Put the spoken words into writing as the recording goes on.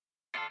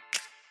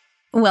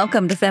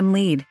Welcome to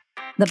FemLead,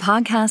 the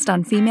podcast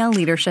on female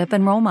leadership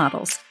and role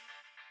models.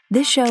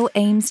 This show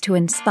aims to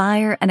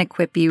inspire and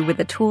equip you with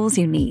the tools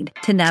you need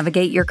to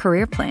navigate your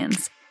career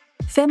plans.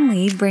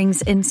 FemLead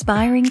brings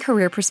inspiring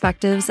career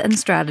perspectives and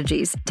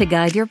strategies to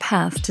guide your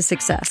path to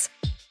success.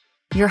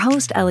 Your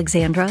host,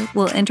 Alexandra,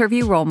 will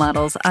interview role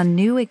models on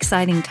new,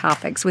 exciting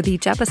topics with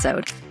each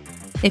episode.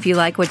 If you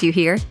like what you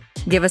hear,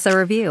 give us a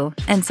review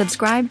and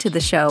subscribe to the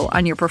show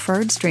on your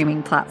preferred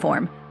streaming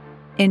platform.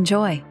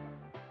 Enjoy.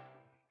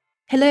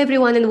 Hello,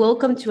 everyone, and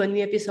welcome to a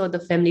new episode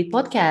of FemLead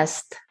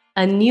Podcast.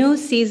 A new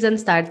season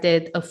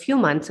started a few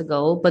months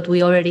ago, but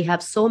we already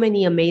have so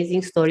many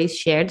amazing stories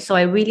shared. So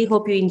I really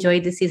hope you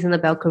enjoyed the season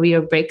about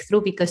career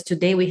breakthrough, because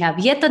today we have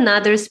yet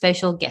another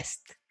special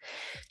guest.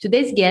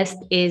 Today's guest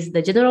is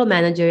the General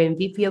Manager and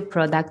VP of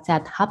Products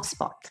at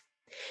HubSpot.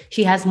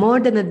 She has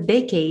more than a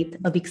decade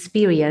of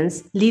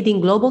experience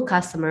leading global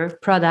customer,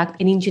 product,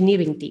 and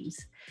engineering teams.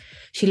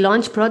 She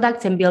launched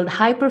products and built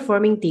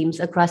high-performing teams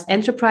across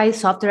enterprise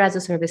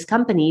software-as-a-service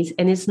companies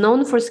and is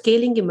known for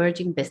scaling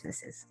emerging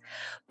businesses.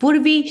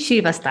 Purvi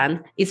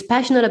Srivasthan is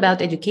passionate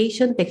about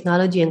education,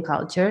 technology, and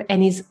culture,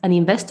 and is an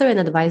investor and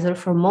advisor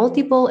for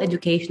multiple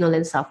educational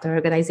and software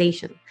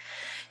organizations.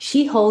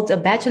 She holds a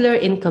Bachelor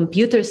in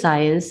Computer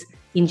Science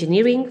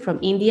Engineering from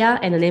India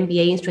and an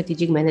MBA in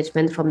Strategic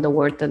Management from the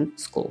Wharton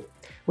School.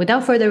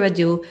 Without further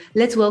ado,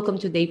 let's welcome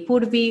today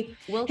Purvi.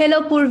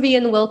 Hello, Purvi,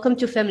 and welcome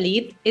to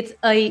FemLead. It's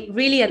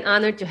really an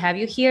honor to have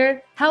you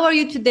here. How are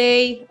you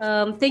today?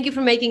 Thank you for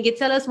making it.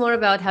 Tell us more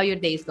about how your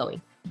day is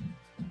going.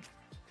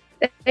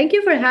 Thank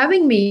you for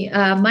having me.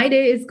 My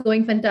day is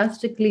going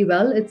fantastically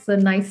well. It's a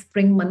nice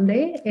spring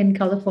Monday in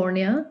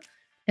California,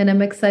 and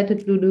I'm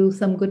excited to do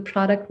some good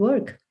product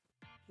work.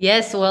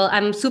 Yes, well,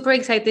 I'm super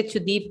excited to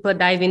deep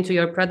dive into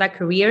your product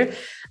career.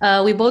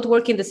 We both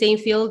work in the same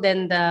field,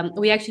 and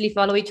we actually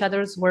follow each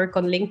other's work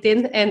on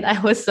LinkedIn. And I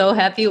was so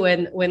happy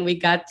when we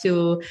got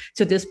to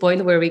this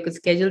point where we could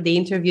schedule the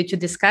interview to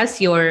discuss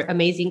your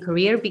amazing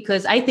career,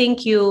 because I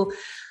think you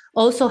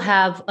also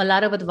have a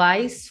lot of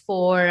advice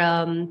for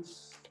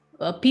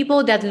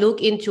people that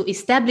look into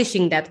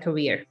establishing that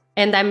career.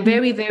 And I'm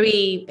very,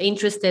 very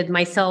interested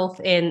myself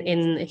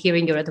in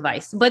hearing your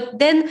advice. But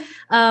then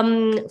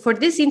for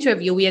this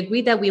interview, we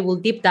agreed that we will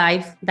deep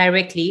dive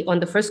directly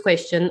on the first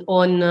question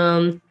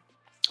on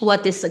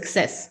what is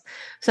success.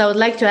 So I would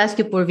like to ask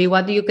you, Purvi,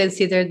 what do you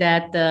consider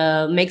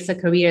that makes a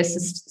career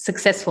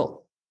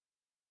successful?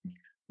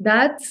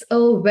 That's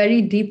a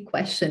very deep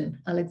question,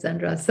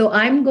 Alexandra. So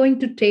I'm going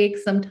to take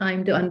some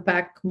time to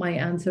unpack my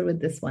answer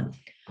with this one.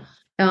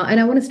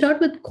 And I want to start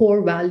with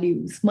core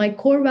values. My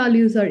core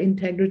values are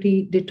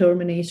integrity,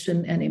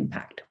 determination, and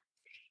impact.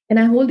 And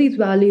I hold these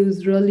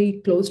values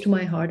really close to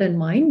my heart and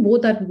mind,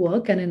 both at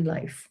work and in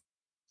life.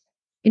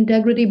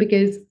 Integrity,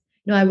 because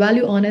I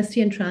value honesty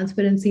and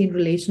transparency in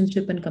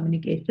relationship and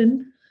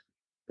communication.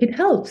 It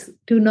helps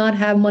to not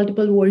have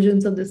multiple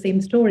versions of the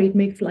same story. It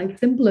makes life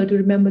simpler to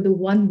remember the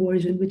one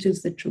version, which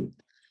is the truth.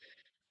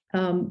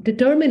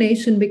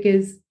 Determination,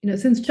 because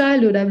since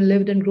childhood, I've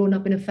lived and grown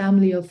up in a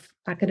family of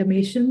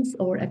academicians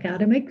or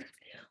academics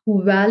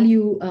who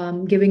value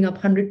giving up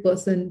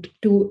 100%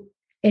 to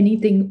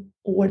anything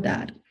over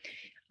that,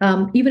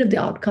 even if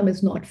the outcome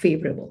is not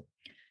favorable.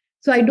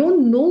 So I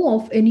don't know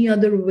of any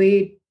other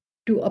way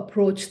to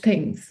approach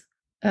things.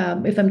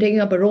 If I'm taking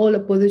up a role, a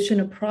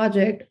position, a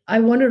project, I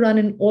want to run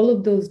in all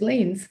of those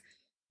lanes.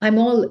 I'm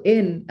all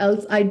in,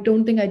 else I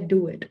don't think I'd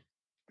do it.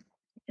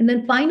 And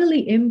then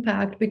finally,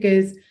 impact,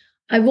 because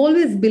I've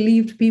always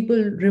believed people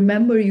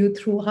remember you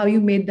through how you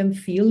made them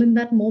feel in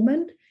that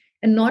moment,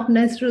 and not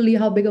necessarily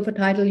how big of a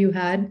title you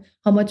had,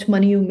 how much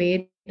money you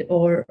made,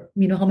 or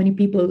how many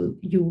people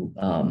you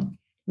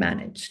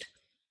managed.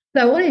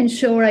 So I want to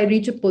ensure I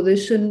reach a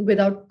position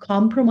without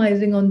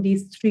compromising on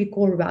these three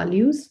core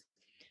values,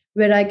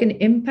 where I can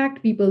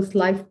impact people's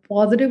life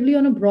positively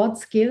on a broad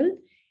scale.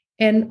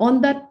 And on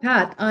that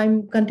path,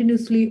 I'm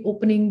continuously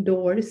opening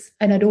doors.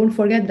 And I don't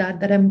forget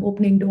that I'm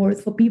opening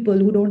doors for people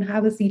who don't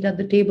have a seat at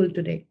the table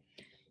today.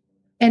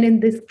 And in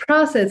this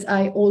process,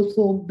 I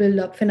also build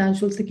up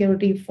financial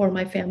security for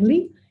my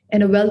family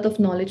and a wealth of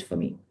knowledge for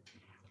me.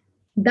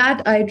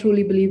 That I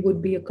truly believe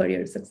would be a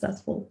career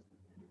successful.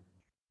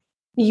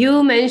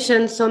 You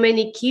mentioned so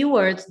many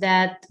keywords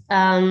that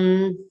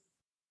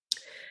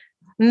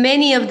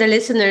many of the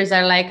listeners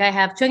are like, I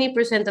have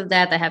 20% of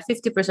that, I have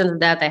 50% of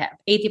that, I have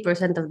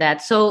 80% of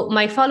that. So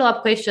my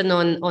follow-up question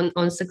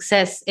on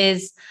success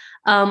is,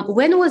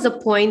 when was a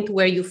point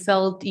where you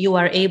felt you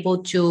are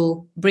able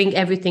to bring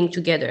everything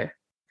together?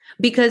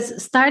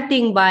 Because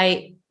starting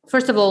by,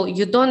 first of all,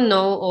 you don't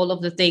know all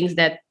of the things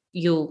that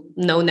you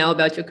know now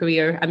about your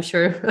career. I'm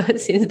sure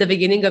since the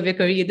beginning of your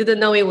career, you didn't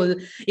know it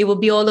will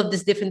be all of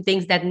these different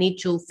things that need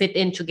to fit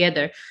in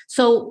together.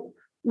 So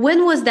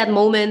when was that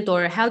moment,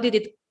 or how did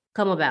it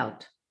come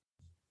about?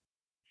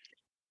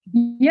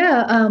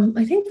 Yeah,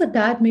 I think for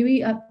that,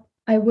 maybe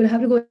I would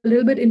have to go a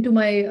little bit into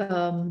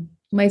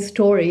my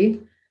story.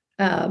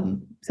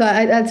 So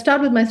I'll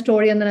start with my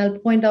story, and then I'll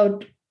point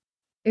out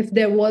if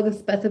there was a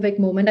specific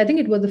moment, I think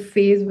it was a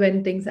phase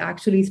when things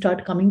actually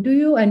start coming to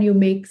you and you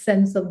make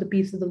sense of the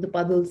pieces of the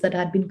puzzles that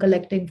had been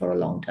collecting for a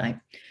long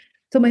time.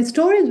 So my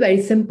story is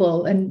very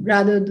simple and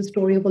rather the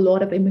story of a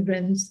lot of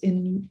immigrants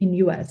in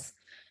US.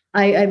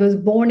 I was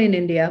born in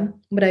India,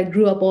 but I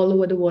grew up all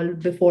over the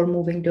world before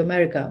moving to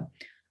America.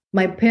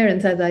 My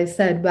parents, as I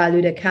said,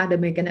 valued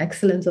academic and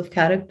excellence of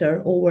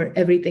character over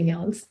everything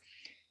else.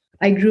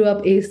 I grew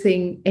up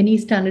acing any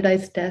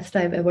standardized test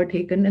I've ever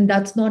taken, and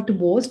that's not to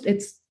boast.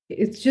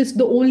 It's just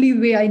the only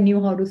way I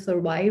knew how to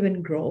survive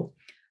and grow.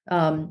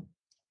 Um,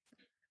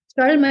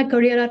 Started my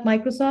career at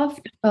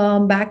Microsoft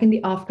back in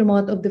the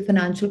aftermath of the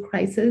financial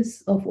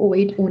crisis of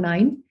 08,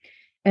 09.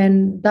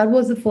 And that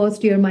was the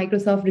first year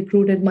Microsoft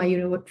recruited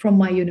from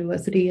my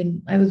university,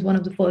 and I was one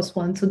of the first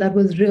ones. So that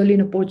was really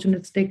an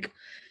opportunistic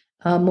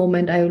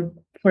moment. I will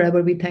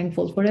forever be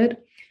thankful for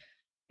it.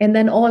 And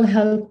then all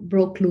hell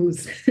broke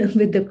loose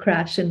with the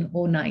crash in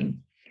 09.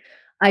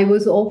 I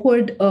was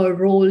offered a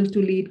role to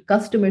lead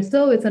customer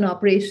service and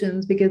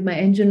operations because my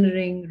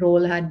engineering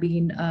role had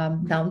been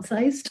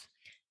downsized.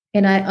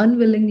 And I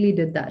unwillingly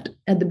did that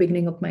at the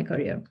beginning of my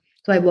career.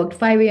 So I worked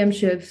 5 a.m.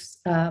 shifts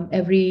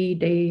every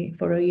day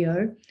for a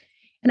year.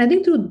 And I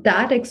think through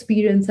that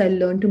experience, I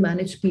learned to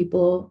manage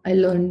people. I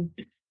learned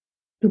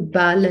to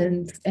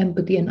balance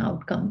empathy and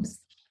outcomes.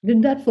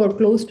 Did that for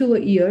close to a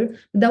year.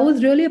 That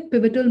was really a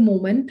pivotal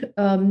moment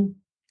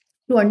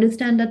to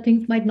understand that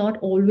things might not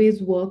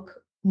always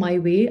work my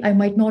way. I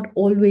might not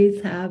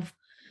always have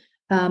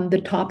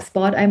the top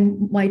spot. I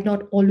might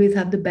not always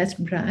have the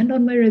best brand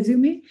on my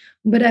resume,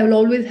 but I will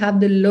always have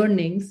the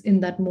learnings in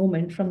that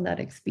moment from that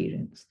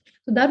experience.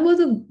 So that was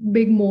a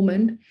big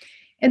moment.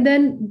 And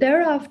then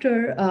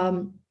thereafter,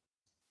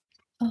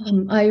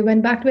 I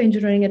went back to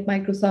engineering at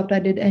Microsoft. I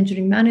did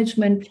engineering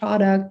management,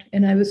 product,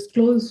 and I was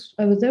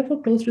there for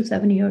close to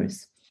 7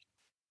 years.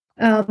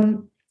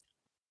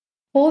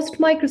 Post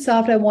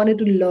Microsoft, I wanted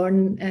to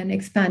learn and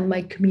expand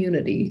my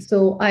community.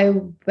 So I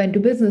went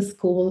to business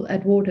school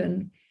at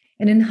Wharton.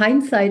 And in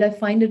hindsight, I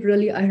find it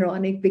really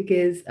ironic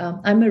because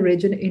I'm a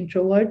rigid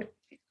introvert.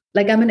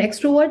 Like I'm an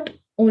extrovert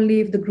only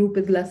if the group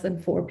is less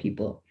than 4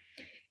 people.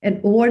 And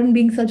Wharton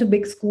being such a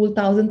big school,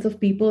 thousands of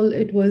people,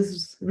 it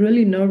was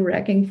really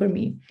nerve-wracking for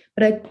me.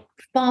 But I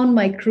found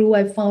my crew,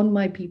 I found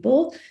my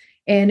people,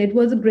 and it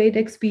was a great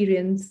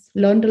experience,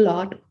 learned a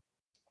lot.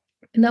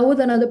 And that was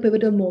another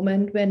pivotal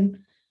moment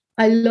when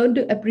I learned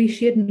to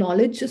appreciate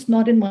knowledge, just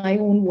not in my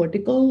own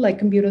vertical, like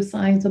computer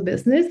science or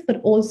business,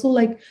 but also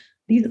like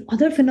these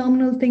other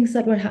phenomenal things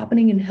that were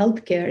happening in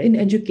healthcare, in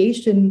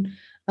education,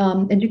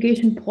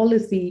 education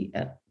policy,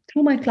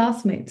 through my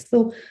classmates.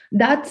 So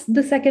that's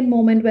the second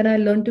moment when I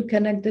learned to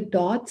connect the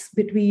dots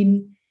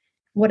between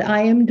what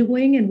I am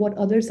doing and what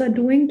others are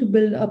doing to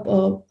build up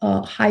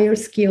a higher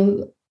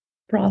scale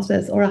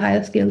process or a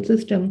higher scale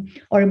system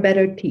or a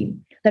better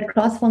team. That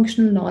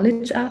cross-functional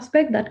knowledge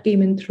aspect that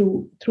came in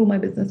through my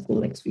business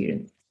school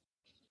experience.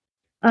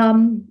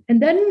 And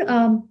then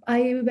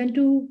I went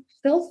to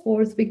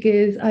Salesforce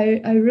because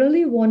I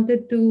really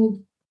wanted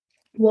to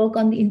work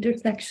on the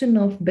intersection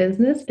of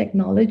business,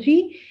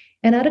 technology,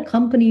 and at a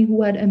company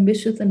who had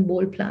ambitious and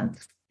bold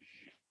plans.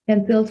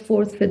 And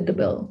Salesforce fit the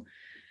bill.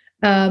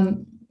 I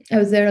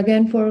was there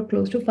again for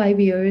close to 5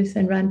 years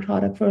and ran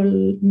product for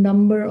a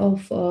number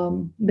of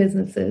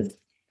businesses.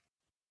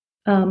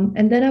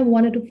 And then I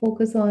wanted to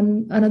focus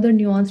on another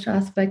nuanced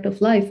aspect of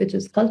life, which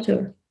is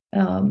culture.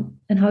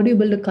 And how do you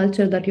build a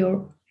culture that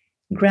your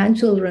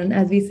grandchildren,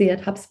 as we say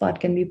at HubSpot,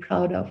 can be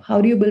proud of?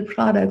 How do you build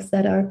products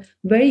that are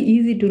very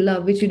easy to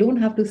love, which you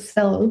don't have to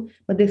sell,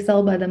 but they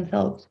sell by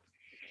themselves?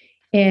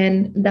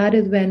 And that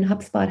is when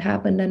HubSpot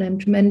happened, and I'm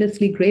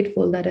tremendously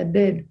grateful that it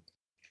did.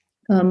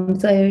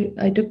 So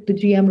I took the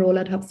GM role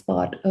at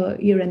HubSpot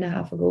a year and a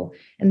half ago,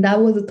 and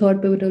that was the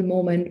third pivotal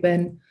moment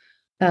when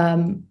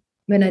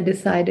I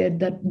decided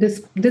that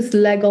this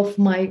leg of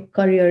my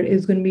career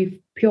is going to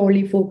be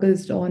purely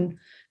focused on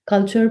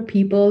culture,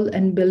 people,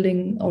 and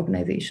building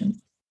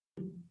organizations.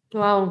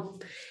 Wow,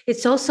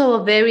 it's also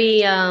a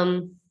very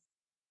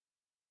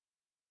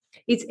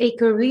it's a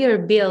career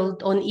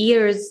built on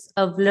years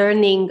of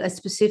learning a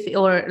specific,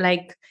 or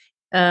like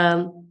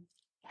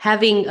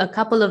having a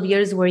couple of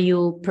years where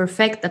you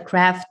perfect a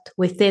craft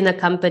within a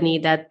company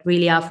that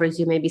really offers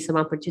you maybe some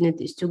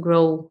opportunities to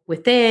grow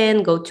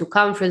within, go to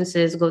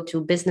conferences, go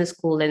to business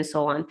school, and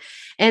so on.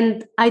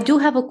 And I do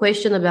have a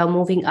question about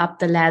moving up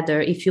the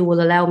ladder, if you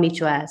will allow me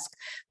to ask,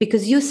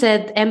 because you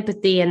said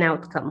empathy and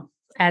outcome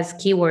as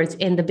keywords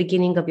in the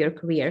beginning of your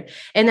career.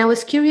 And I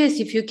was curious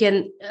if you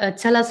can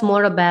tell us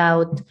more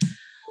about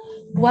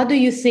what do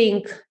you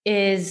think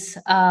is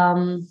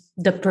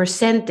the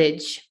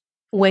percentage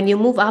when you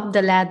move up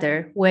the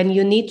ladder, when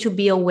you need to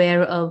be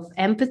aware of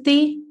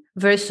empathy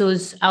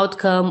versus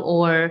outcome,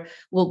 or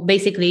well,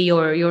 basically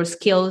your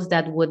skills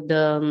that would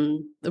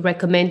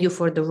recommend you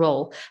for the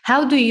role.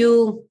 How do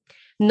you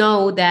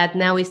know that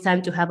now it's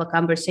time to have a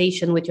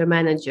conversation with your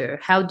manager?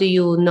 How do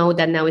you know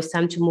that now it's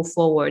time to move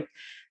forward?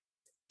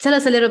 Tell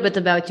us a little bit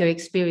about your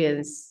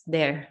experience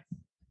there.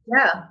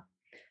 Yeah,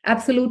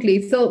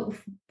 absolutely. So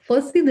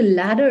firstly, the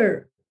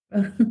ladder.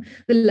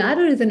 The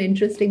ladder is an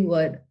interesting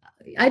word.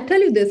 I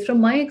tell you this from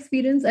my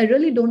experience. I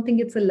really don't think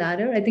it's a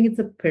ladder. I think it's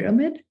a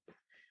pyramid.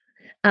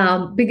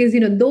 Because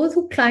those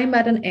who climb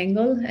at an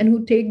angle and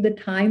who take the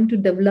time to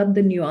develop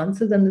the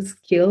nuances and the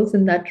skills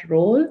in that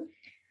role,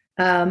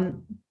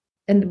 um,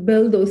 and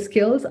build those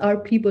skills are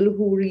people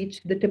who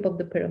reach the tip of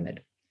the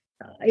pyramid.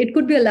 It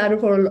could be a ladder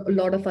for a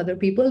lot of other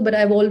people, but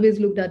I've always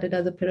looked at it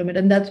as a pyramid.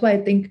 And that's why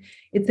I think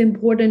it's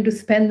important to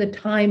spend the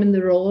time in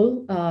the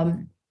role,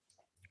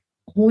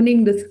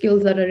 honing the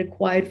skills that are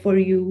required for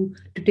you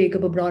to take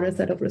up a broader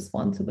set of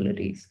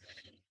responsibilities.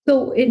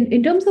 So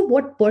in terms of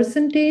what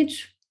percentage,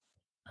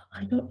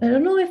 I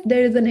don't know if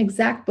there is an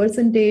exact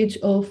percentage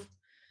of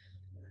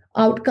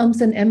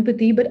outcomes and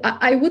empathy, but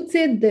I would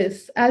say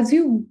this: as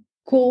you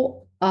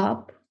go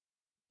up,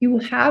 you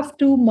have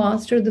to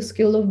master the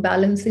skill of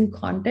balancing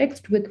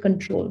context with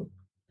control.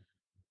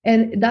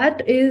 And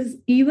that is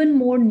even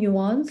more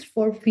nuanced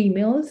for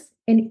females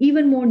and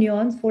even more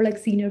nuanced for like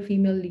senior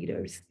female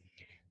leaders.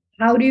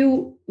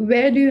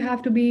 Where do you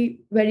have to be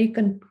very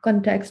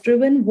context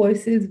driven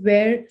versus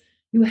where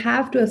you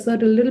have to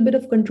assert a little bit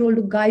of control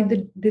to guide the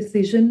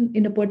decision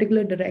in a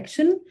particular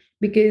direction,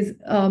 because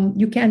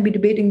you can be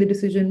debating the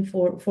decision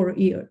for a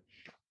year.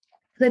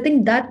 So I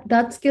think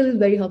that skill is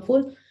very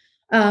helpful.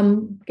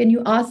 Can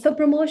you ask for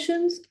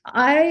promotions?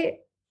 I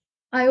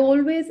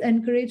always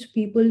encourage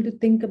people to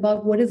think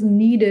about what is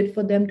needed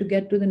for them to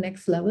get to the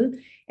next level,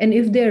 and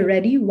if they're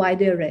ready, why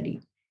they're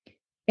ready.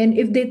 And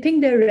if they think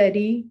they're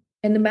ready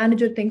and the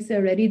manager thinks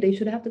they're ready, they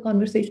should have the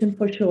conversation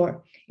for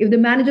sure. If the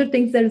manager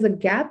thinks there is a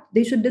gap,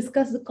 they should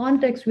discuss the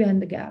context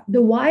behind the gap.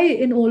 The why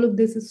in all of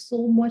this is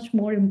so much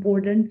more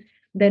important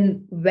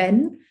than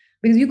when,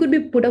 because you could be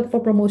put up for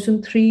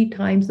promotion 3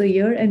 times a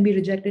year and be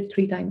rejected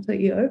 3 times a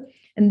year.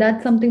 And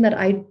that's something that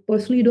I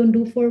personally don't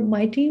do for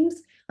my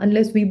teams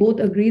unless we both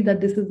agree that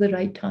this is the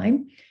right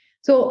time.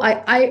 So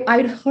I'd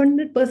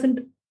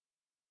 100%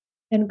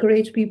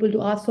 encourage people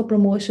to ask for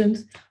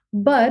promotions,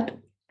 but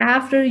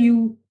after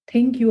you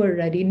think you are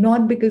ready,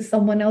 not because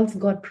someone else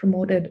got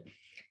promoted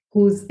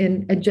who's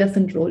in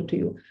adjacent role to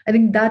you. I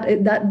think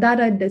that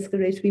I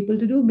discourage people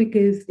to do,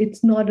 because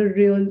it's not a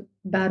real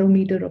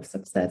barometer of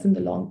success in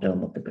the long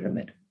term of the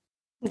pyramid.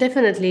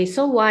 Definitely.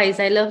 So wise.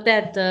 I love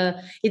that.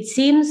 It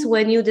seems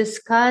when you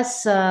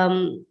discuss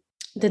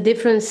the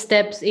different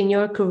steps in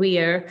your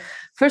career,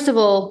 first of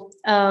all,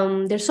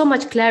 there's so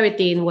much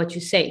clarity in what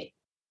you say.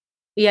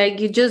 Yeah,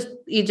 you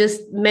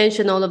just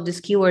mentioned all of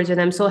these keywords,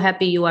 and I'm so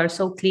happy you are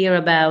so clear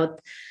about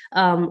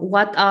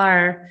what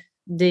are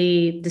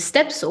the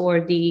steps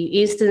or the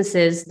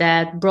instances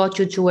that brought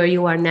you to where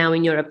you are now,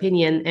 in your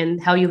opinion,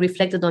 and how you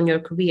reflected on your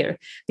career,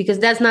 because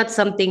that's not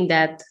something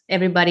that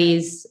everybody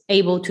is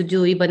able to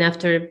do even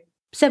after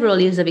several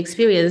years of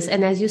experience.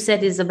 And as you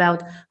said, it's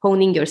about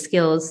honing your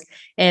skills,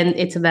 and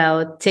it's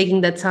about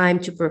taking the time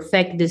to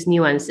perfect these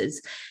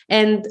nuances.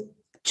 And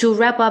to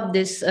wrap up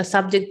this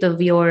subject of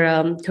your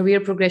career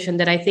progression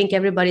that I think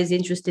everybody's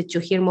interested to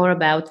hear more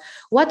about,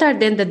 what are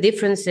then the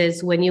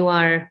differences when you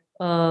are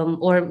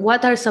or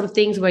what are some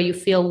things where you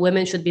feel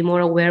women should be more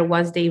aware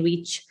once they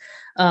reach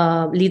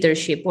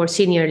leadership or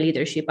senior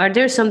leadership? Are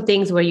there some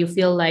things where you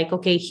feel like,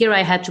 okay, here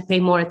I had to pay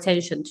more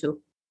attention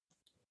to?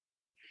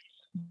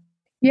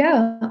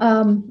 Yeah,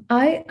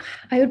 I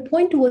would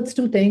point towards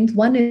 2 things.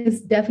 One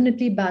is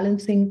definitely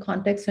balancing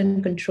context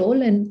and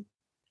control and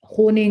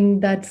honing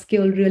that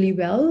skill really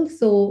well,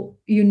 so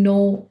you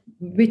know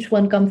which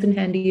one comes in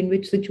handy in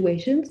which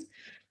situations.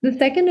 The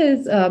second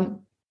is,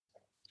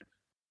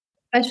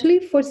 especially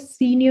for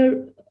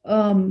senior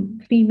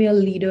female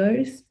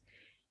leaders,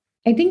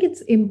 I think it's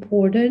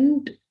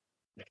important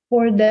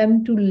for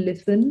them to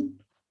listen.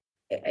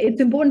 It's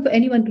important for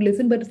anyone to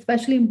listen, but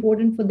especially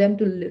important for them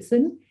to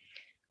listen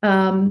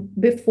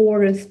before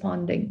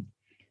responding,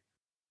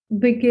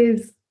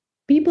 because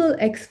people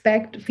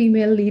expect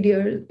female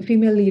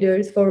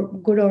leaders, for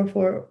good or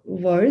for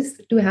worse,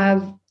 to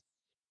have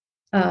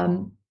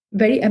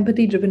very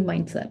empathy driven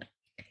mindset.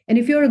 And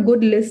if you're a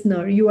good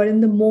listener, you are in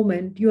the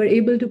moment, you are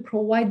able to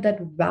provide that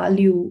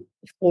value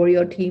for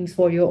your teams,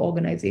 for your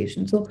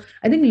organization. So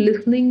I think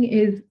listening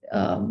is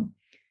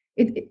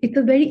it's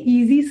a very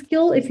easy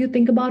skill if you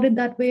think about it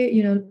that way.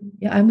 Yeah,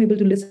 I'm able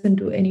to listen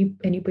to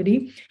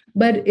anybody,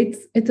 but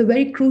it's a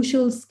very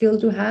crucial skill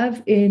to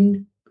have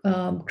in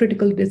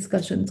critical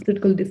discussions,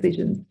 critical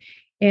decisions.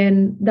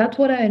 And that's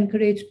what I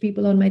encourage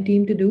people on my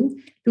team to do,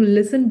 to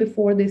listen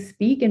before they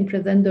speak and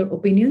present their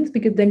opinions,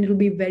 because then it'll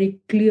be very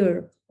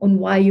clear on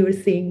why you're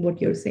saying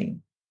what you're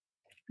saying.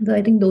 So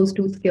I think those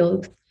 2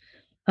 skills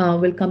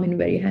will come in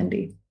very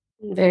handy.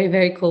 Very,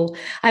 very cool.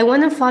 I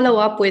want to follow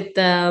up with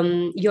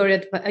your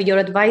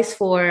advice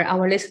for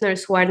our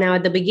listeners who are now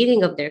at the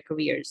beginning of their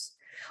careers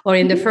or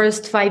in the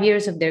first 5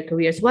 years of their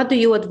careers. What do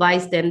you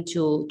advise them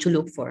to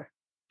look for?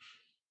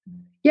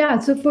 Yeah,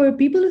 so for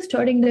people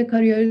starting their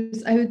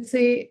careers, I would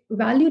say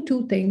value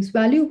 2 things.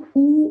 Value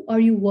who are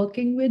you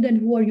working with and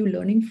who are you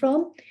learning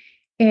from?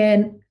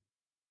 And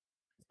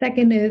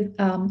second is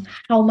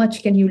how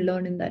much can you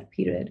learn in that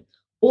period?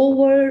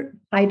 over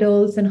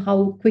titles and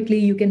how quickly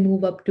you can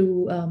move up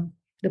to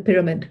the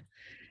pyramid.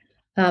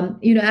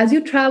 As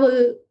you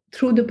travel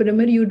through the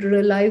pyramid, you'd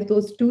realize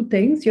those two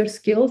things, your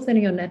skills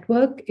and your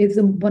network, is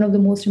one of the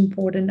most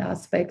important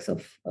aspects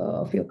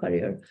of your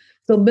career.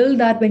 So build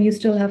that when you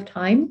still have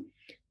time.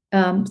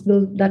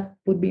 So that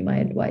would be my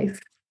advice.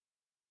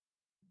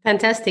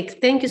 Fantastic.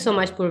 Thank you so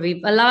much,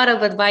 Purvi. A lot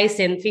of advice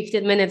in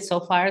 15 minutes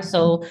so far.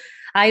 So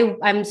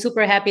I'm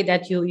super happy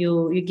that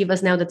you give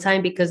us now the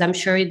time, because I'm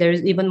sure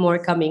there's even more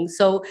coming.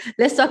 So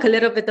let's talk a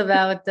little bit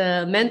about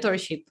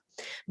mentorship,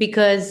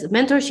 because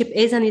mentorship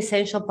is an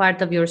essential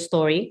part of your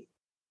story.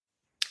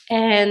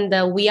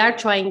 And we are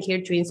trying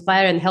here to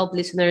inspire and help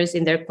listeners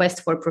in their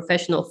quest for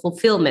professional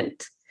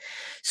fulfillment.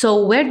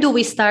 So where do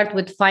we start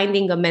with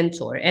finding a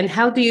mentor? And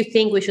how do you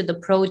think we should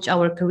approach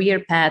our career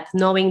path,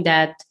 knowing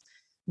that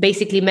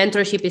basically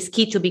mentorship is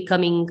key to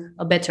becoming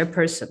a better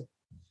person?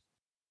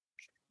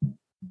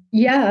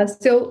 Yeah.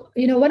 So,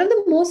 one of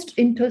the most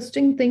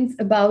interesting things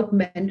about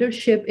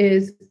mentorship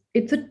is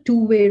it's a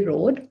two-way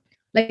road,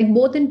 like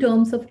both in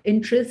terms of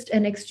interest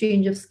and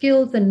exchange of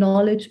skills and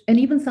knowledge, and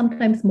even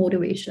sometimes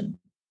motivation.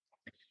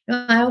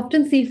 I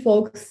often see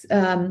folks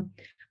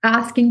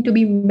asking to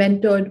be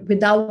mentored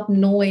without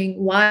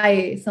knowing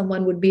why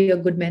someone would be a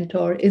good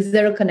mentor. Is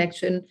there a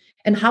connection?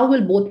 And how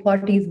will both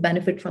parties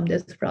benefit from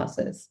this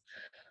process?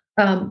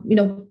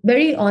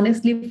 Very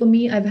honestly, for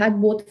me, I've had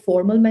both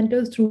formal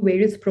mentors through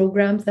various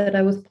programs that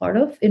I was part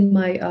of in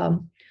my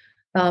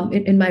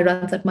in my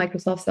runs at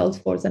Microsoft,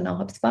 Salesforce, and now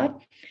HubSpot.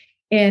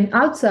 And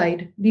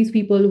outside, these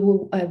people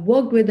who I've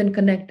worked with and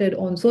connected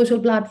on social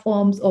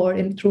platforms or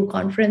through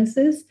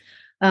conferences,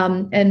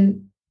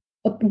 and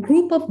a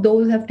group of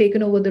those have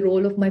taken over the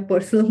role of my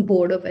personal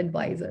board of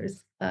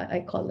advisors,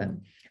 I call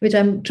them, which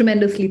I'm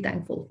tremendously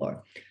thankful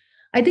for.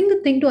 I think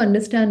the thing to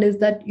understand is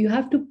that you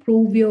have to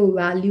prove your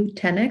value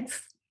 10x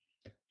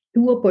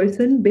to a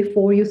person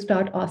before you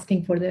start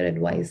asking for their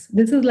advice.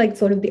 This is like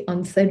sort of the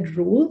unsaid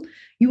rule.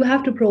 You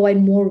have to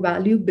provide more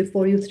value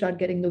before you start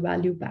getting the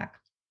value back.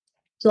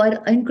 So I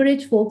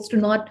encourage folks to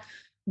not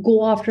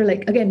go after,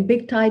 like, again,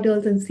 big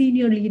titles and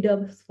senior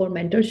leaders for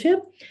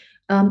mentorship.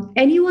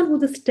 Anyone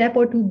who's a step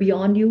or two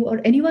beyond you,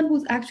 or anyone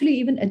who's actually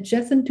even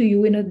adjacent to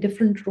you in a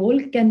different role,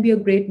 can be a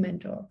great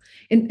mentor.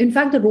 In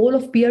fact, the role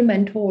of peer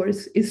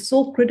mentors is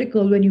so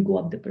critical when you go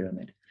up the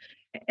pyramid.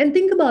 And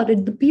think about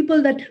it, the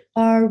people that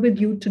are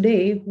with you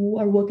today, who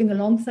are working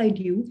alongside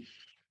you,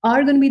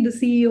 are going to be the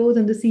CEOs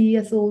and the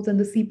CESOs and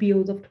the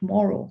CPOs of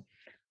tomorrow.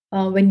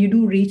 When you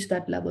do reach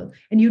that level,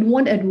 and you'd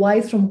want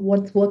advice from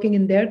what's working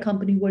in their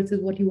company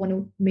versus what you want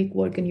to make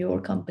work in your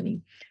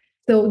company.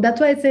 So that's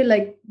why I say,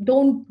 like,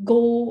 don't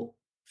go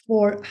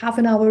for half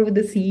an hour with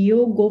the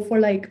CEO, go for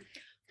like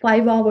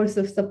 5 hours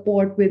of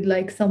support with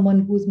like someone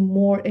who's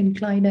more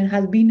inclined and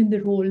has been in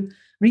the role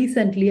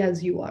recently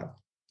as you are.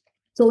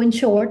 So in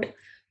short,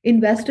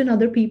 invest in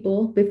other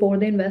people before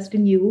they invest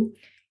in you.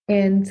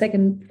 And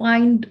second,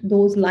 find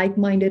those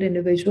like-minded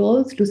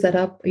individuals to set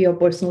up your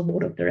personal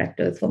board of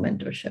directors for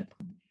mentorship.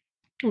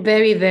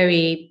 Very,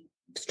 very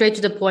straight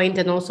to the point,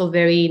 and also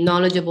very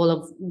knowledgeable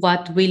of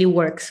what really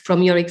works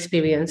from your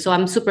experience. So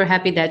I'm super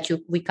happy that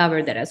we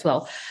covered that as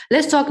well.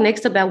 Let's talk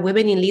next about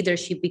women in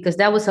leadership, because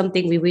that was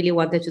something we really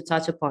wanted to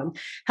touch upon.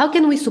 How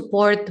can we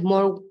support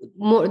more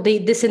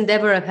this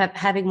endeavor of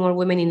having more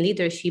women in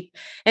leadership?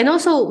 And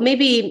also,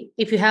 maybe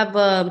if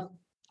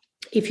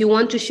you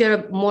want to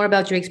share more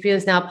about your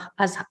experience now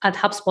at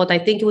HubSpot, I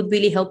think it would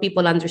really help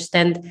people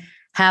understand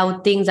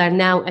how things are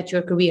now at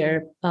your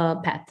career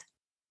path.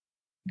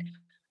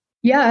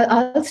 Yeah,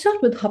 I'll start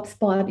with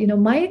HubSpot.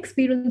 My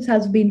experience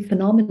has been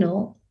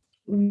phenomenal.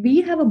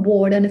 We have a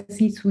board and a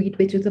C-suite,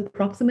 which is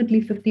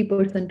approximately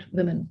 50%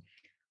 women.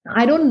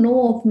 I don't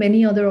know of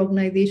many other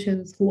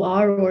organizations who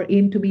are or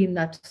aim to be in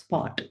that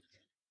spot.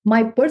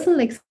 My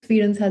personal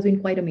experience has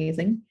been quite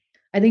amazing.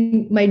 I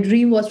think my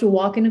dream was to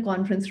walk in a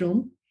conference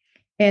room,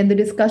 and the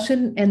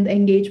discussion and the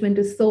engagement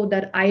is so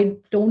that I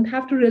don't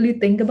have to really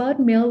think about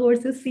male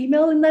versus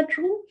female in that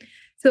room.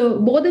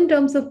 So both in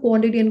terms of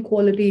quantity and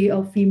quality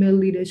of female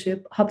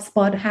leadership,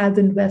 HubSpot has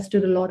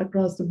invested a lot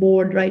across the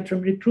board, right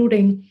from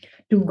recruiting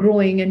to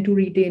growing and to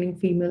retaining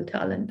female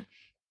talent.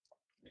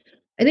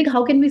 I think,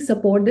 how can we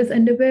support this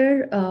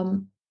endeavor?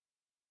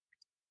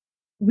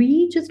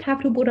 We just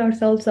have to put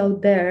ourselves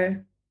out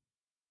there,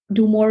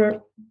 do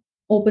more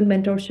open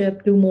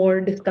mentorship, do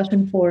more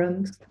discussion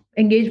forums,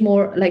 engage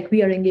more like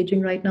we are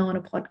engaging right now on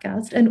a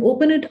podcast, and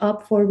open it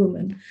up for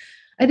women.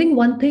 I think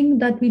one thing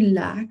that we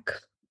lack,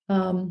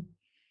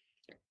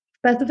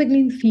 specifically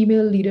in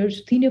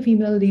senior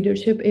female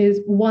leadership,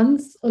 is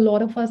once a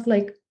lot of us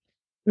like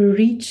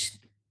reach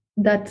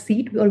that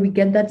seat, or we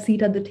get that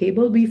seat at the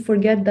table, we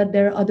forget that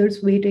there are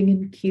others waiting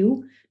in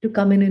queue to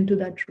come into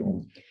that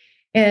room.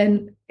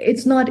 And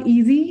it's not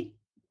easy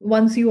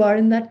once you are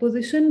in that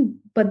position,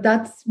 but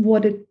that's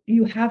what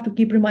you have to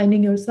keep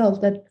reminding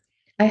yourself, that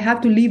I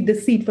have to leave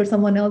this seat for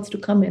someone else to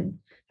come in,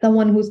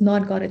 someone who's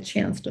not got a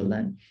chance to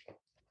learn.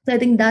 So I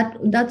think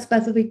that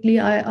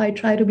specifically I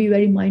try to be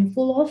very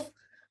mindful of.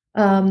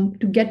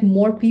 to get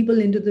more people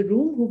into the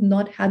room who've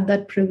not had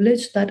that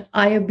privilege that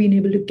I have been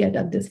able to get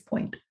at this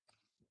point.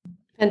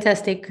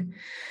 Fantastic.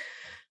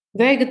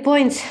 Very good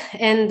points.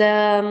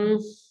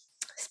 And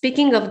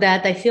speaking of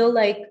that, I feel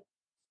like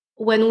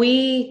when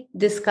we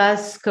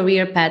discuss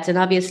career paths, and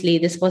obviously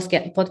this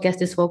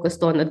podcast is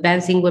focused on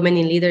advancing women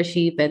in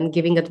leadership and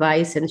giving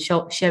advice and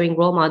sharing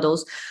role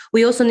models,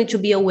 we also need to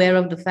be aware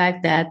of the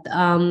fact that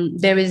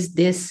there is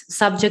this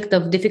subject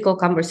of difficult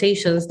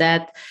conversations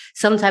that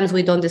sometimes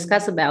we don't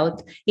discuss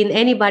about. In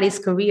anybody's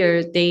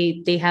career,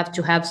 they have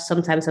to have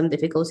sometimes some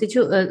difficult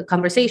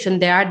conversation.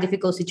 There are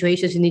difficult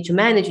situations you need to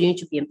manage. You need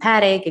to be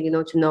empathic,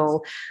 and to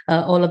know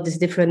all of these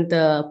different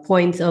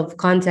points of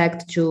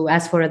contact to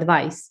ask for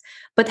advice.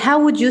 But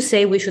how would you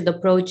say we should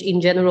approach,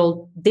 in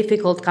general,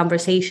 difficult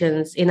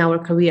conversations in our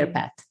career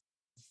path?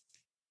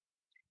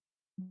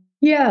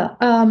 Yeah,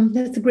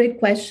 that's a great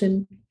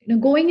question.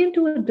 Going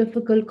into a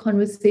difficult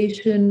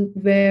conversation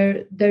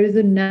where there is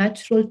a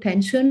natural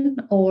tension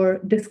or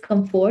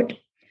discomfort,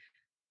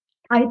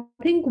 I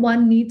think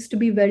one needs to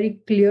be very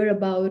clear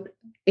about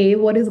A,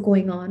 what is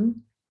going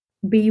on,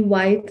 B,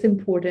 why it's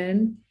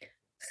important,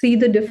 C,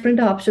 the different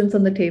options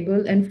on the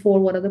table, and 4,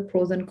 what are the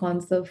pros and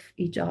cons of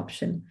each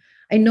option.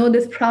 I know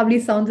this probably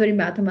sounds very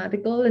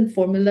mathematical and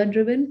formula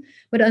driven,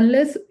 but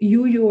unless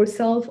you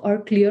yourself are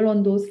clear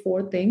on those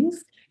 4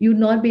 things, you'd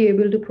not be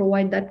able to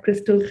provide that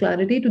crystal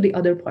clarity to the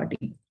other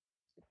party.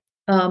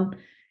 And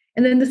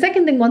then the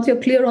second thing, once you're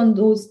clear on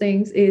those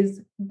things, is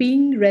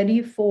being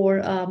ready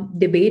for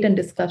debate and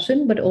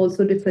discussion, but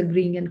also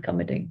disagreeing and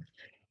committing.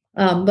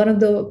 One of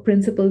the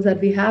principles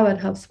that we have at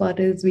HubSpot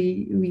is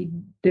we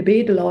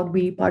debate a lot,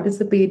 we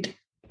participate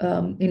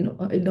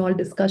in all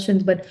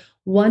discussions, but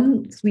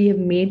once we have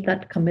made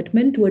that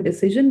commitment to a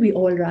decision, we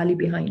all rally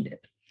behind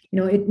it.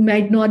 It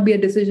might not be a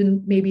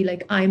decision maybe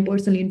like I'm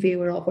personally in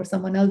favor of or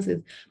someone else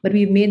is, but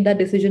we've made that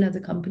decision as a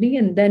company,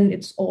 and then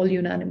it's all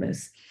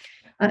unanimous.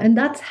 And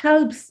that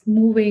helps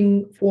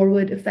moving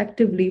forward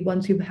effectively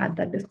once you've had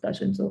that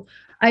discussion. So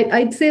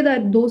I'd say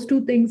that those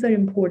 2 things are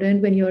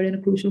important when you're in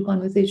a crucial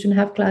conversation.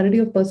 Have clarity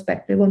of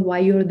perspective on why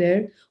you're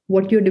there,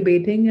 what you're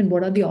debating, and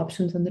what are the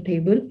options on the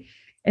table.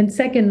 And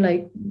second,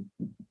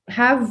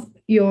 have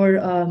your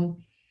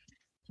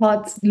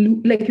thoughts,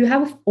 you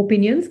have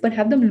opinions, but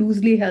have them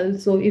loosely held.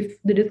 So if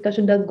the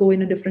discussion does go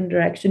in a different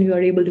direction, you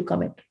are able to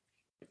commit.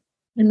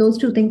 And those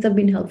 2 things have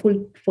been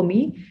helpful for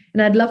me.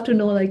 And I'd love to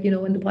know,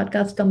 when the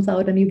podcast comes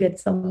out and you get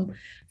some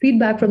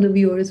feedback from the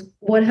viewers,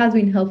 what has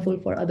been helpful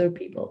for other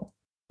people?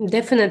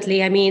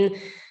 Definitely. I mean,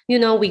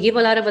 we give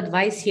a lot of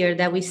advice here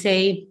that we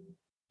say,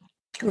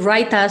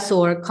 write us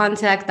or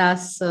contact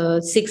us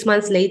 6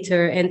 months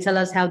later and tell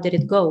us how did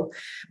it go,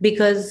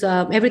 because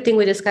everything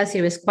we discuss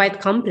here is quite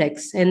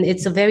complex, and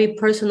it's a very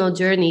personal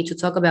journey to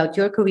talk about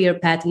your career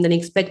path and then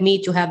expect me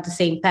to have the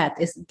same path.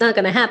 It's not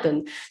going to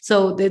happen.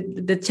 So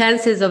the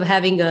chances of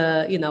having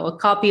a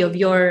copy of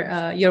your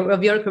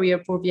career,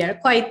 Purvi, are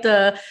quite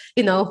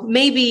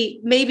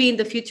maybe in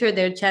the future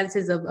there are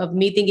chances of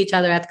meeting each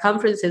other at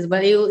conferences,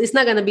 but it's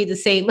not going to be the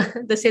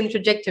same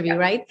trajectory,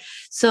 right?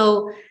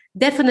 So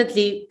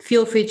definitely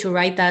feel free to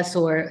write us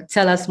or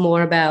tell us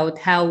more about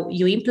how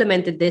you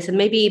implemented this, and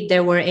maybe if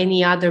there were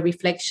any other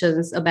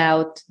reflections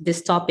about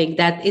this topic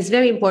that is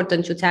very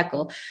important to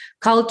tackle.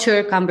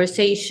 Culture,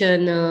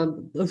 conversation,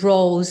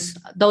 roles,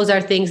 those are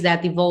things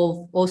that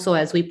evolve also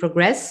as we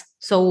progress.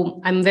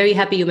 So I'm very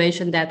happy you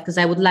mentioned that, because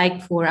I would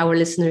like for our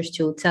listeners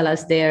to tell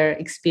us their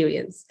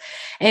experience.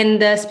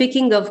 And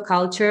speaking of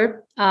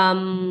culture,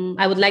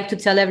 I would like to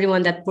tell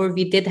everyone that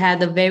Purvi did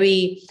have a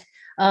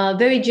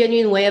very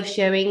genuine way of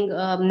sharing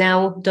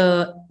now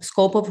the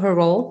scope of her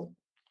role.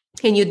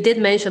 And you did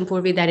mention,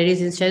 Purvi, that it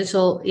is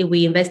essential if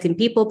we invest in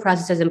people,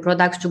 processes, and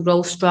products to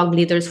grow strong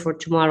leaders for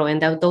tomorrow.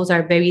 And those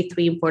are 3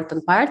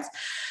 important parts.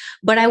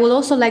 But I would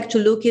also like to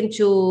look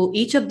into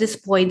each of these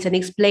points and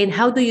explain,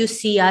 how do you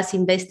see us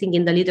investing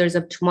in the leaders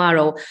of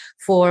tomorrow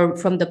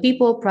from the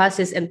people,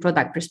 process, and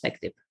product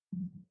perspective?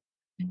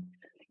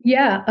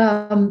 Yeah,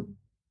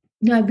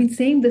 I've been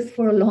saying this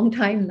for a long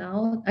time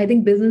now. I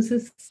think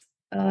businesses,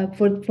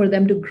 for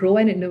them to grow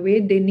and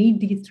innovate, they need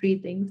these 3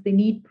 things. They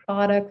need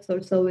products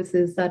or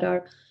services that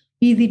are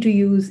easy to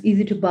use,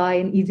 easy to buy,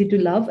 and easy to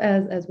love,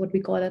 as what we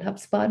call at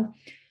HubSpot.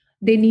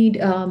 They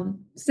need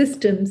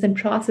systems and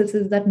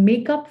processes that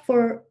make up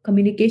for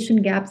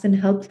communication gaps and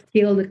help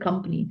scale the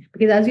company.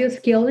 Because as you're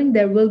scaling,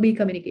 there will be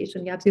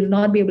communication gaps. You'll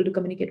not be able to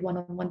communicate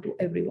one-on-one to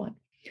everyone.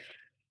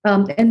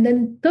 And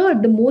then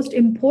third, the most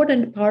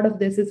important part of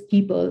this is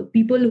people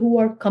who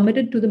are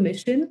committed to the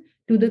mission,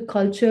 to the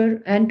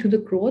culture, and to the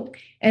growth,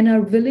 and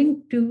are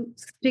willing to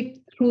stick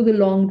through the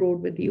long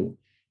road with you.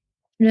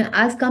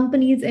 As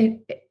companies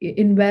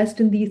invest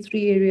in these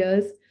 3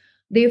 areas,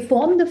 they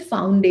form the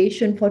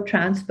foundation for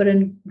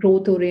transparent,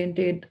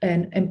 growth-oriented,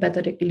 and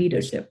empathetic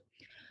leadership.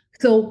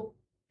 So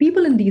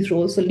people in these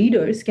roles, so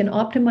leaders, can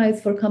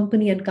optimize for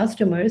company and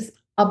customers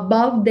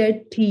above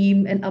their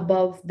team and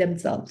above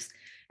themselves.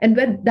 And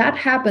when that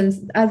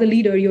happens, as a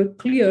leader, you're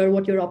clear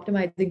what you're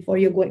optimizing for.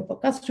 You're going for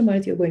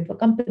customers, you're going for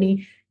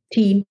company.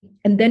 team,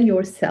 and then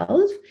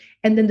yourself.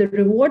 And then the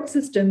reward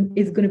system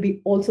is going to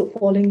be also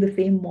following the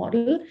same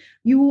model.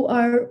 You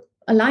are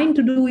aligned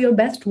to do your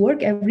best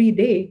work every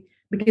day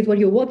because what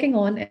you're working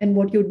on and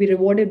what you'd be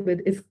rewarded with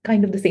is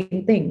kind of the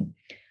same thing.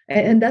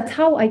 And that's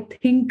how I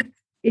think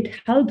it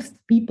helps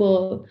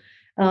people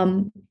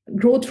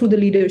grow through the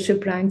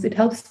leadership ranks. It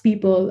helps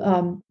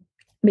people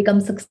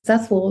become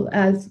successful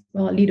as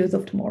leaders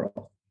of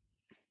tomorrow.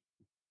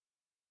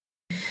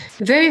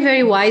 Very,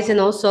 very wise, and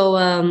also,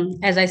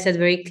 as I said,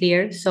 very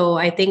clear. So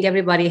I think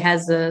everybody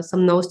has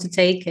some notes to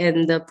take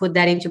and put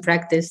that into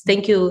practice.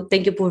 Thank you,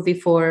 Purvi,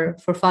 for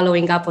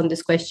following up on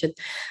this question.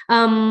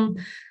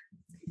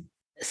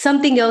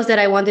 Something else that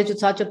I wanted to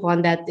touch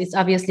upon that is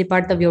obviously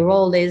part of your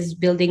role is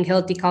building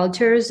healthy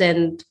cultures.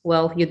 And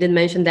well, you did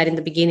mention that in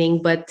the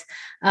beginning, but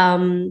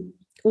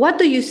what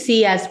do you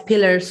see as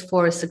pillars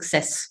for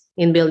success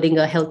in building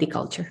a healthy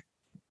culture?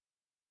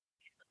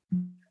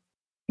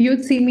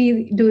 You'd see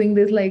me doing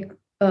this like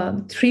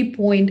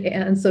 3-point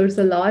answers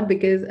a lot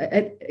because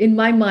in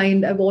my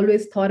mind, I've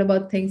always thought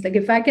about things like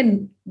if I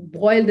can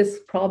boil this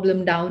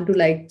problem down to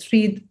like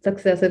 3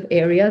 successive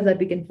areas that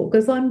we can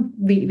focus on,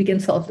 we can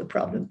solve the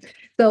problem.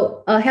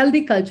 So a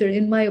healthy culture,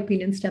 in my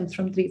opinion, stems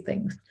from 3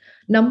 things.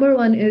 Number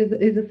 1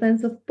 is a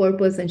sense of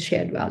purpose and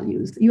shared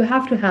values. You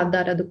have to have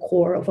that at the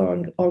core of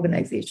our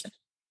organization.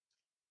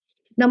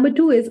 Number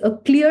 2 is a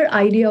clear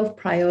idea of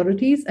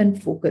priorities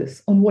and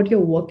focus on what you're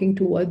working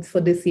towards for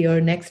this year,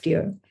 next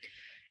year.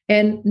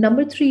 And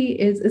number 3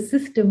 is a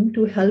system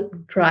to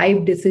help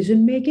drive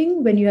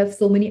decision-making when you have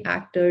so many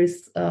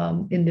actors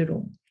in the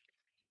room.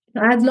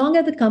 As long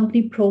as the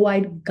company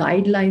provides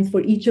guidelines for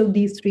each of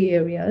these 3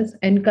 areas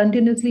and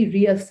continuously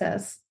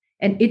reassess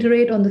and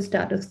iterate on the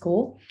status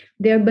quo,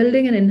 they're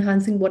building and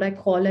enhancing what I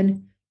call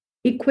an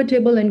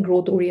equitable and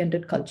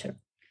growth-oriented culture.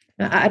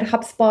 At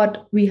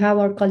HubSpot, we have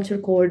our culture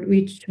code,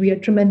 which we are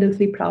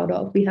tremendously proud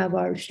of. We have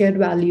our shared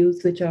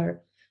values, which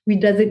are, we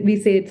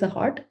say it's a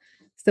heart.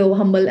 So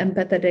humble,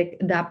 empathetic,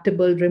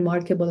 adaptable,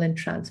 remarkable, and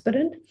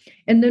transparent.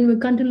 And then we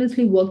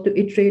continuously work to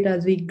iterate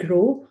as we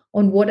grow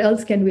on what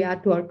else can we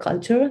add to our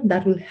culture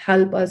that will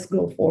help us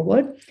grow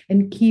forward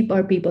and keep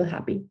our people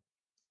happy.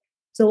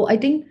 So I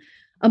think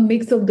a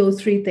mix of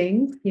those 3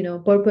 things,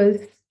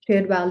 purpose,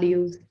 shared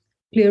values,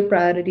 clear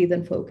priorities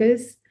and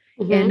focus,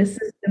 and a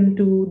system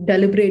to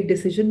deliberate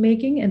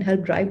decision-making and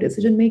help drive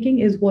decision-making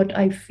is what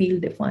I feel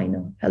define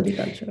a healthy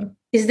culture.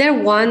 Is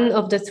there one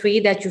of the 3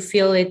 that you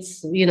feel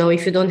it's,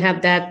 if you don't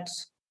have that,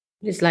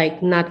 it's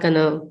like not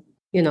gonna,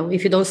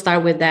 if you don't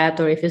start with that,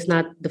 or if it's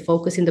not the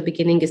focus in the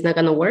beginning, it's not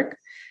gonna work?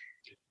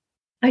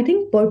 I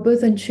think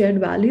purpose and shared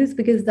values,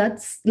 because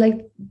that's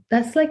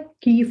like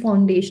key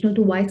foundational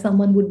to why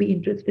someone would be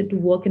interested to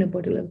work in a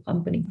particular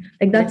company.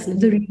 Like that's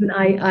the reason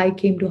I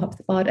came to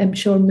HubSpot. I'm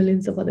sure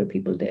millions of other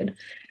people did.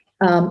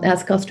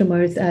 As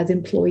customers, as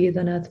employees,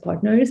 and as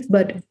partners.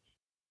 But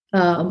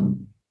I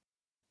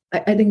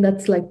think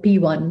that's like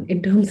P1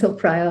 in terms of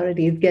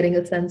priorities, getting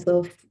a sense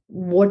of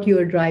what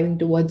you're driving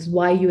towards,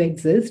 why you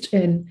exist,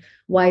 and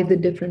why is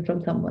it different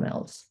from someone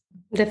else.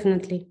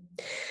 Definitely.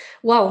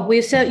 Wow,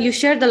 you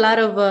shared a lot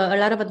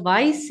of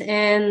advice,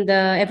 and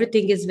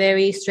everything is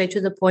very straight to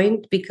the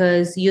point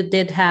because you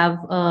did have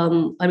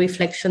a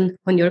reflection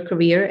on your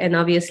career, and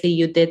obviously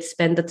you did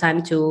spend the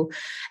time to,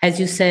 as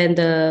you said,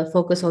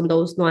 focus on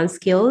those nuanced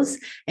skills.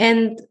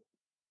 And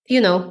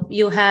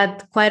you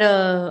had quite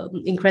a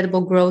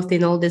incredible growth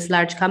in all these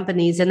large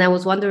companies, and I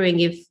was wondering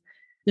if,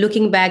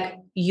 looking back,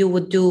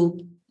 would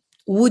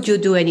you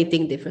do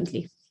anything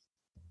differently?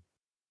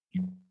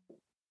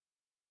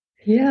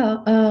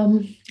 Yeah.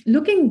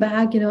 Looking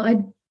back,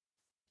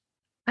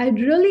 I'd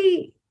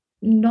really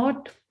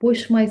not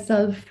push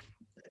myself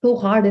so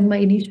hard in my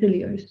initial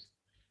years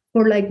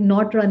for like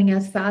not running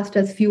as fast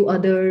as few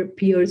other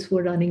peers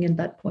were running at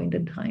that point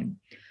in time.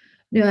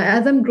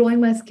 As I'm growing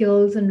my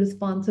skills and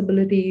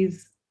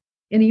responsibilities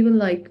and even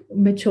like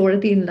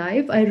maturity in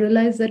life, I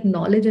realized that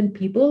knowledge and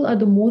people are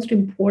the most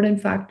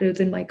important factors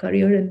in my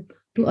career and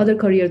to other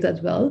careers as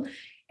well.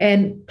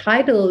 And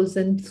titles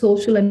and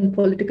social and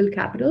political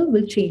capital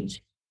will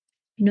change.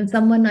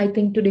 Someone I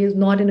think today is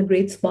not in a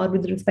great spot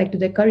with respect to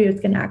their careers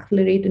can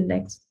accelerate in the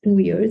next 2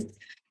 years.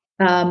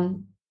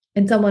 And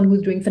someone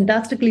who's doing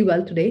fantastically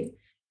well today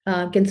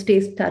can stay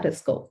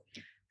status quo.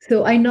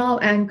 So I now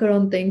anchor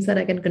on things that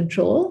I can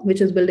control, which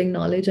is building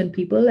knowledge and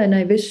people. And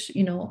I wish,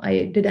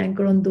 I did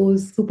anchor on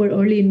those super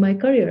early in my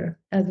career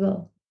as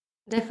well.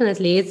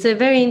 Definitely. It's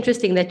very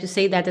interesting that you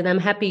say that, and I'm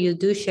happy you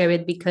do share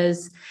it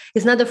because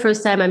it's not the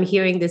first time I'm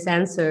hearing this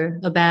answer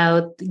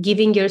about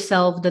giving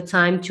yourself the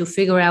time to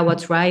figure out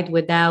what's right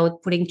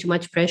without putting too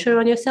much pressure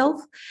on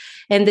yourself.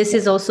 And this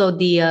is also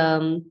the,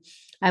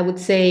 I would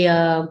say,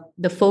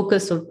 the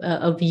focus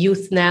of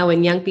youth now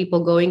and young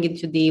people going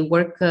into the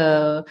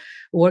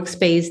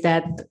workspace,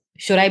 that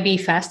should I be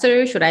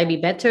faster? Should I be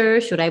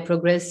better? Should I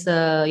progress,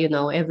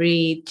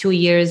 every 2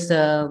 years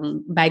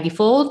by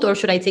default, or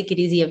should I take it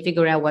easy and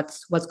figure out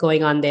what's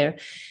going on there?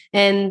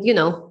 And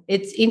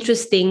it's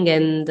interesting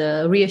and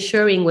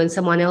reassuring when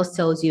someone else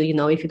tells you,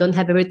 if you don't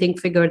have everything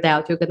figured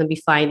out, you're going to be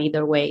fine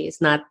either way.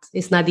 It's not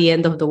the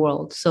end of the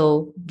world.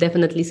 So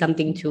definitely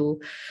something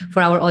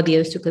for our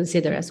audience to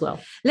consider as well.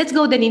 Let's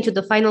go then into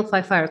the final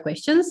 5 fire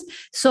questions.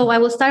 So I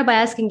will start by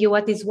asking you,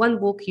 what is one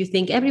book you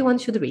think everyone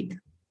should read?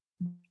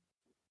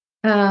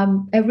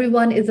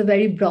 Everyone is a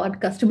very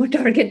broad customer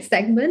target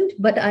segment,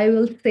 but I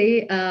will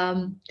say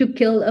To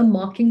Kill a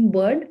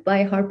Mockingbird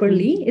by Harper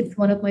Lee. It's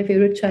one of my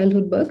favorite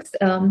childhood books.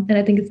 And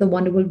I think it's a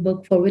wonderful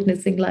book for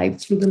witnessing life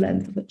through the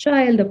lens of a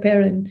child, a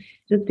parent,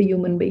 just a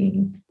human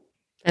being.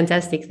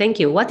 Fantastic. Thank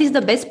you. What is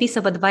the best piece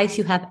of advice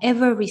you have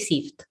ever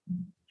received?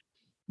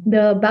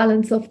 The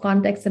balance of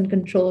context and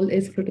control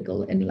is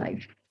critical in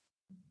life.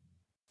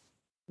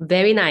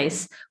 Very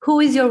nice. Who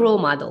is your role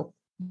model?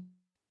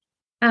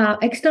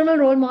 External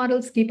role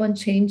models keep on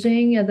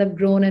changing as I've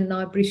grown and now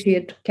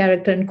appreciate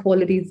character and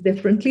qualities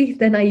differently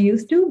than I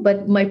used to.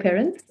 But my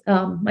parents,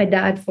 my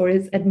dad for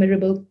his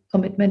admirable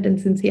commitment and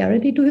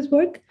sincerity to his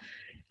work,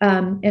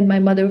 and my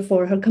mother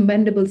for her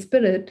commendable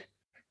spirit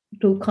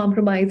to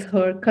compromise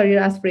her career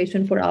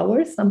aspiration for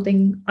ours,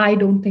 something I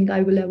don't think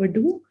I will ever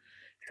do.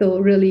 So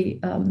really,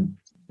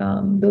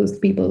 those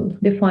people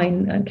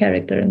define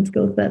character and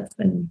skill sets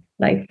in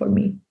life for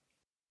me.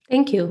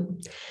 Thank you.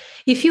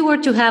 If you were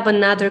to have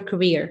another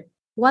career,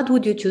 what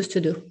would you choose to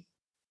do?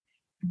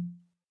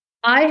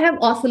 I have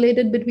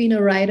oscillated between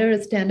a writer,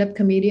 a stand-up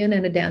comedian,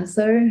 and a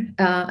dancer.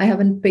 I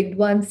haven't picked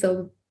one.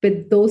 So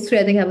with those three,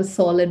 I think I have a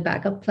solid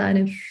backup plan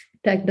if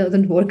tech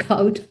doesn't work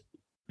out.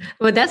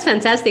 Well, that's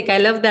fantastic. I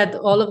love that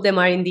all of them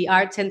are in the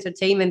arts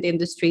entertainment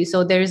industry.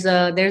 So there's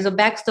a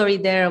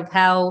backstory there of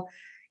how,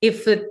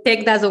 if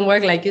tech doesn't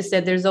work, like you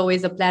said, there's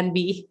always a plan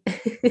B.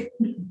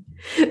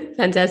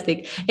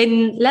 Fantastic.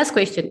 And last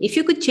question, if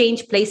you could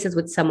change places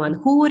with someone,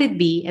 who would it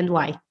be and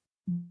why?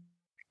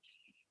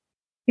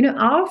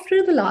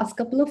 After the last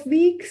couple of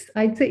weeks,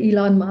 I'd say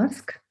Elon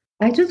Musk.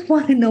 I just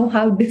want to know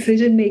how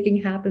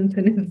decision-making happens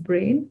in his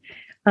brain.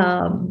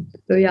 I'll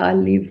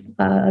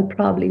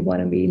probably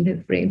want to be in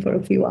his brain for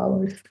a few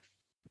hours.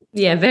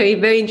 Yeah, very,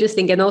 very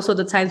interesting. And also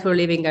the times we're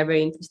living are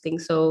very interesting.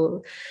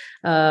 So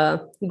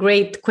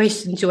great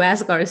question to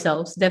ask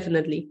ourselves,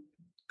 definitely.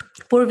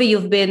 Purvi,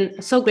 you've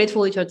been so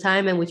grateful with your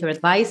time and with your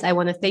advice. I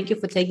want to thank you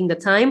for taking the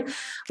time.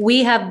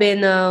 We have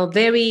been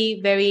very,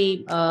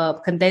 very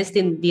condensed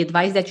in the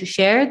advice that you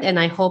shared, and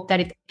I hope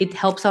that it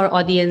helps our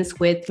audience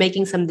with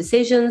making some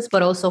decisions,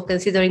 but also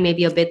considering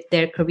maybe a bit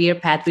their career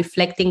path,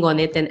 reflecting on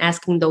it and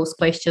asking those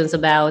questions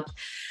about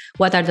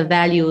what are the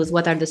values,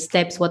 what are the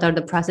steps, what are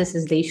the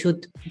processes they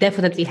should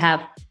definitely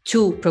have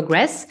to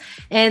progress.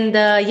 And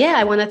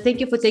I want to thank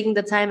you for taking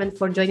the time and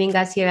for joining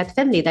us here at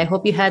FemLead. I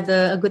hope you had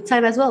a good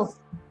time as well.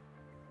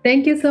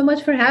 Thank you so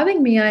much for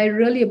having me. I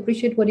really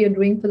appreciate what you're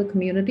doing for the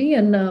community.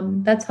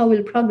 And that's how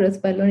we'll progress,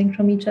 by learning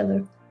from each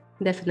other.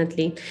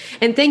 Definitely.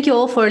 And thank you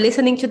all for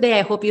listening today.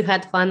 I hope you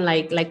had fun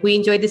like we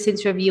enjoyed this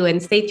interview,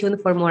 and stay tuned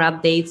for more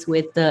updates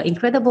with the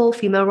incredible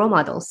female role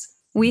models.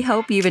 We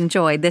hope you've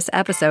enjoyed this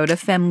episode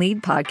of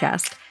FemLead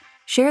Podcast.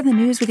 Share the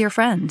news with your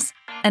friends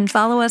and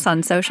follow us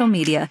on social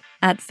media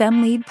at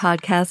FemLead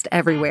Podcast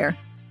everywhere.